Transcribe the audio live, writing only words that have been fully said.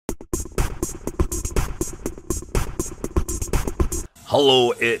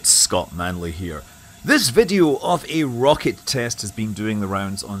Hello, it's Scott Manley here. This video of a rocket test has been doing the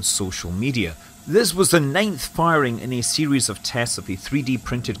rounds on social media. This was the 9th firing in a series of tests of a 3D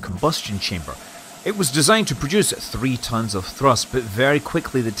printed combustion chamber. It was designed to produce 3 tons of thrust, but very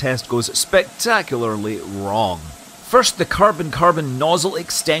quickly the test goes spectacularly wrong. First, the carbon-carbon nozzle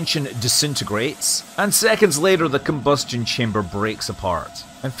extension disintegrates, and seconds later the combustion chamber breaks apart,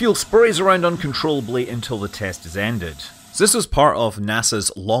 and fuel sprays around uncontrollably until the test is ended. So this was part of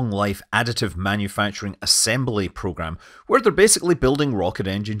NASA's long-life additive manufacturing assembly program, where they're basically building rocket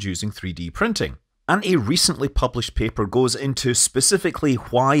engines using 3D printing. And a recently published paper goes into specifically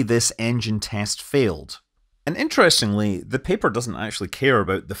why this engine test failed. And interestingly, the paper doesn't actually care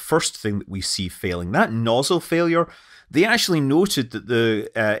about the first thing that we see failing. That nozzle failure, they actually noted that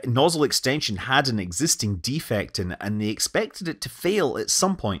the nozzle extension had an existing defect in it, and they expected it to fail at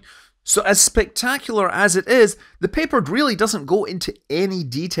some point. So as spectacular as it is, the paper really doesn't go into any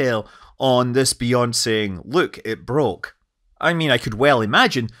detail on this beyond saying, look, it broke. I mean, I could well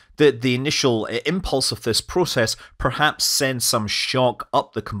imagine that the initial impulse of this process perhaps sends some shock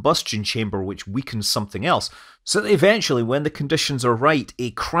up the combustion chamber which weakens something else, so that eventually, when the conditions are right,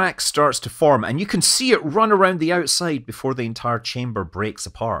 a crack starts to form and you can see it run around the outside before the entire chamber breaks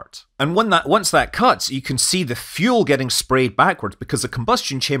apart. And once that cuts, you can see the fuel getting sprayed backwards because the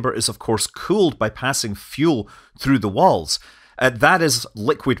combustion chamber is of course cooled by passing fuel through the walls. That is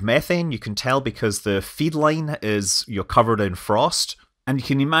liquid methane, you can tell because the feed line is covered in frost. And you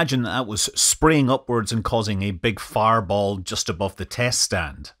can imagine that was spraying upwards and causing a big fireball just above the test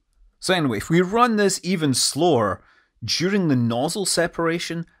stand. So anyway, if we run this even slower, during the nozzle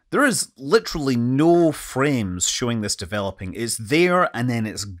separation, there is literally no frames showing this developing. It's there and then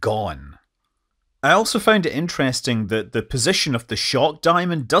it's gone. I also found it interesting that the position of the shock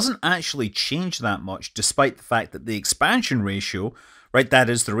diamond doesn't actually change that much, despite the fact that the expansion ratio, right, that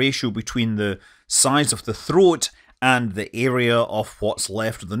is the ratio between the size of the throat and the area of what's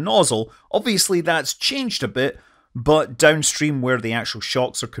left of the nozzle, obviously that's changed a bit, but downstream where the actual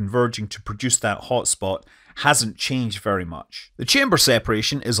shocks are converging to produce that hotspot hasn't changed very much. The chamber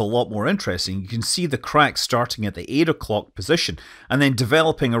separation is a lot more interesting. You can see the crack starting at the 8 o'clock position and then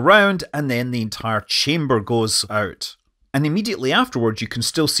developing around, and then the entire chamber goes out. And immediately afterwards you can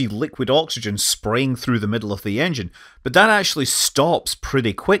still see liquid oxygen spraying through the middle of the engine, but that actually stops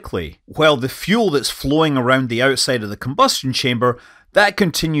pretty quickly, while the fuel that's flowing around the outside of the combustion chamber, that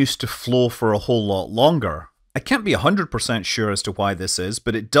continues to flow for a whole lot longer. I can't be 100% sure as to why this is,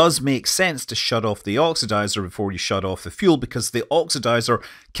 but it does make sense to shut off the oxidizer before you shut off the fuel, because the oxidizer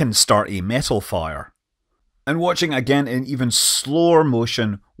can start a metal fire. And watching again in even slower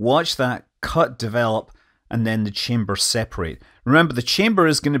motion, watch that cut develop and then the chamber separate. Remember, the chamber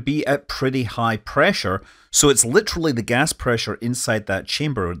is going to be at pretty high pressure, so it's literally the gas pressure inside that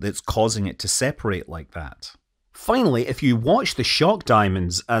chamber that's causing it to separate like that. Finally, if you watch the shock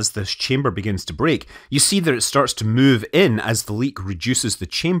diamonds as this chamber begins to break, you see that it starts to move in as the leak reduces the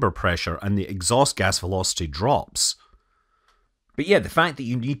chamber pressure and the exhaust gas velocity drops. But yeah, the fact that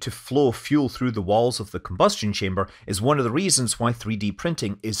you need to flow fuel through the walls of the combustion chamber is one of the reasons why 3D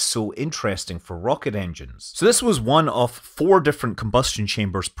printing is so interesting for rocket engines. So this was one of 4 different combustion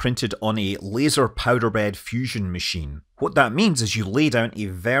chambers printed on a laser powder bed fusion machine. What that means is you lay down a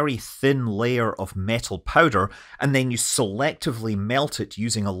very thin layer of metal powder and then you selectively melt it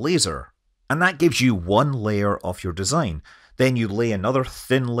using a laser. And that gives you one layer of your design. Then you lay another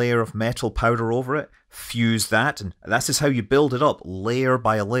thin layer of metal powder over it, fuse that, and that's just how you build it up, layer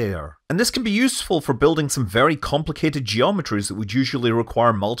by layer. And this can be useful for building some very complicated geometries that would usually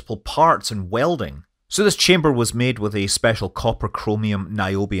require multiple parts and welding. So this chamber was made with a special copper chromium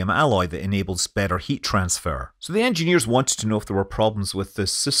niobium alloy that enables better heat transfer. So the engineers wanted to know if there were problems with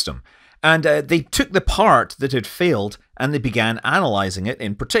this system. And they took the part that had failed and they began analysing it,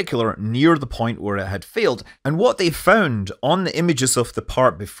 in particular near the point where it had failed. And what they found on the images of the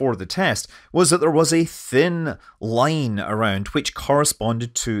part before the test was that there was a thin line around which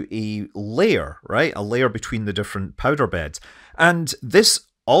corresponded to a layer, right? A layer between the different powder beds. And this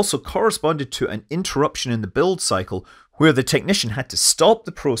also corresponded to an interruption in the build cycle where the technician had to stop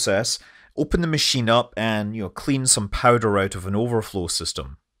the process, open the machine up and clean some powder out of an overflow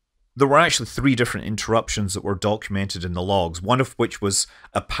system. There were actually 3 different interruptions that were documented in the logs, one of which was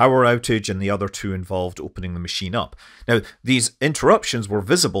a power outage and the other 2 involved opening the machine up. Now, these interruptions were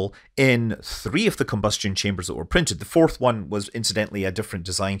visible in 3 of the combustion chambers that were printed. The 4th one was incidentally a different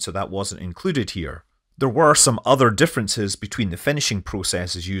design, so that wasn't included here. There were some other differences between the finishing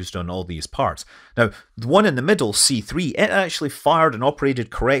processes used on all these parts. Now, the one in the middle, C3, it actually fired and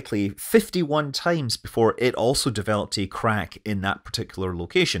operated correctly 51 times before it also developed a crack in that particular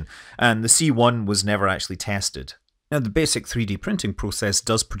location, and the C1 was never actually tested. Now, the basic 3D printing process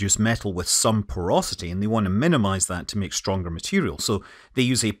does produce metal with some porosity, and they want to minimize that to make stronger material. So they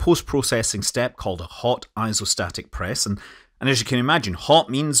use a post-processing step called a hot isostatic press, and as you can imagine,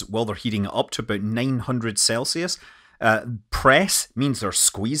 hot means, well, they're heating it up to about 900 Celsius. Press means they're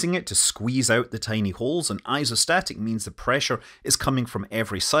squeezing it to squeeze out the tiny holes, and isostatic means the pressure is coming from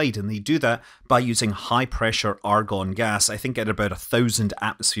every side, and they do that by using high pressure argon gas, I think at about 1,000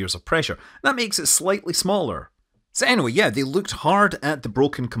 atmospheres of pressure. That makes it slightly smaller. So anyway, yeah, they looked hard at the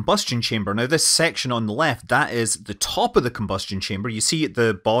broken combustion chamber. Now this section on the left, that is the top of the combustion chamber. You see at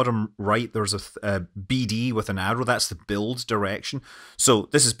the bottom right, there's a BD with an arrow. That's the build direction. So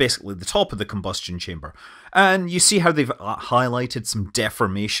this is basically the top of the combustion chamber. And you see how they've highlighted some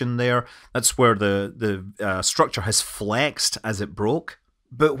deformation there. That's where the structure has flexed as it broke.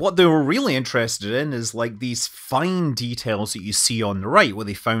 But what they were really interested in is like these fine details that you see on the right, where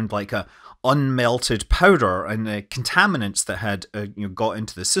they found like a unmelted powder and contaminants that had got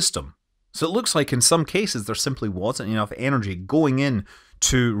into the system. So it looks like in some cases there simply wasn't enough energy going in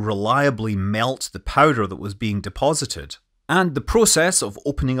to reliably melt the powder that was being deposited. And the process of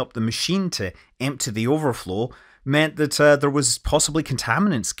opening up the machine to empty the overflow meant that there was possibly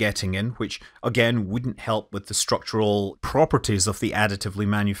contaminants getting in, which again wouldn't help with the structural properties of the additively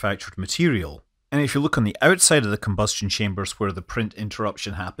manufactured material. And if you look on the outside of the combustion chambers where the print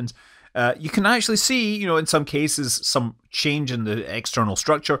interruption happens, you can actually see, in some cases, some change in the external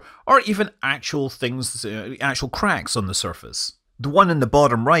structure, or even actual things, actual cracks on the surface. The one in the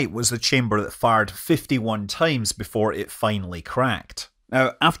bottom right was the chamber that fired 51 times before it finally cracked.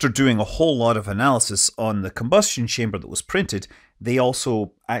 Now, after doing a whole lot of analysis on the combustion chamber that was printed, they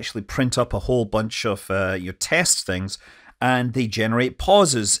also actually print up a whole bunch of your test things, and they generate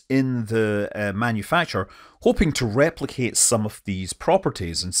pauses in the manufacturer, hoping to replicate some of these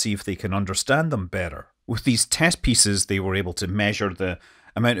properties and see if they can understand them better. With these test pieces, they were able to measure the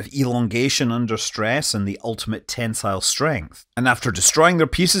amount of elongation under stress and the ultimate tensile strength. And after destroying their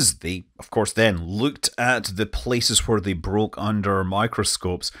pieces, they, of course, then looked at the places where they broke under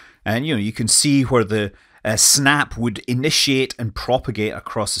microscopes. And, you can see where the snap would initiate and propagate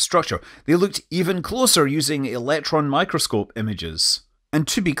across the structure. They looked even closer using electron microscope images. And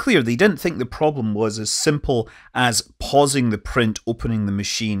to be clear, they didn't think the problem was as simple as pausing the print, opening the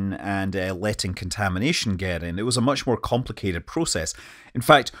machine, and letting contamination get in. It was a much more complicated process. In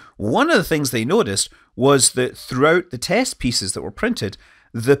fact, one of the things they noticed was that throughout the test pieces that were printed,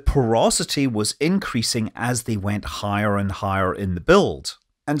 the porosity was increasing as they went higher and higher in the build.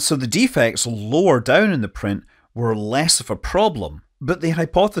 And so the defects lower down in the print were less of a problem. But they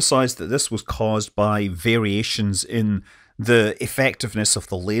hypothesized that this was caused by variations in the effectiveness of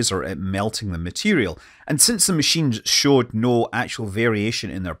the laser at melting the material. And since the machines showed no actual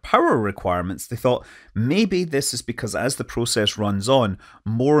variation in their power requirements, they thought maybe this is because as the process runs on,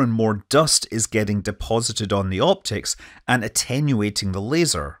 more and more dust is getting deposited on the optics and attenuating the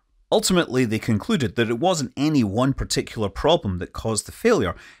laser. Ultimately, they concluded that it wasn't any one particular problem that caused the failure.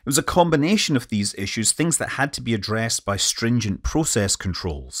 It was a combination of these issues, things that had to be addressed by stringent process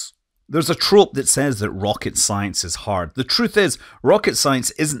controls. There's a trope that says that rocket science is hard. The truth is, rocket science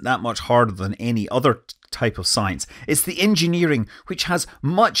isn't that much harder than any other type of science. It's the engineering which has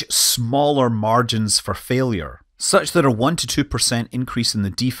much smaller margins for failure, such that a 1 to 2% increase in the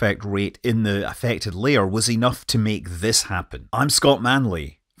defect rate in the affected layer was enough to make this happen. I'm Scott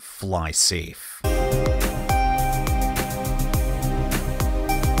Manley. Fly safe.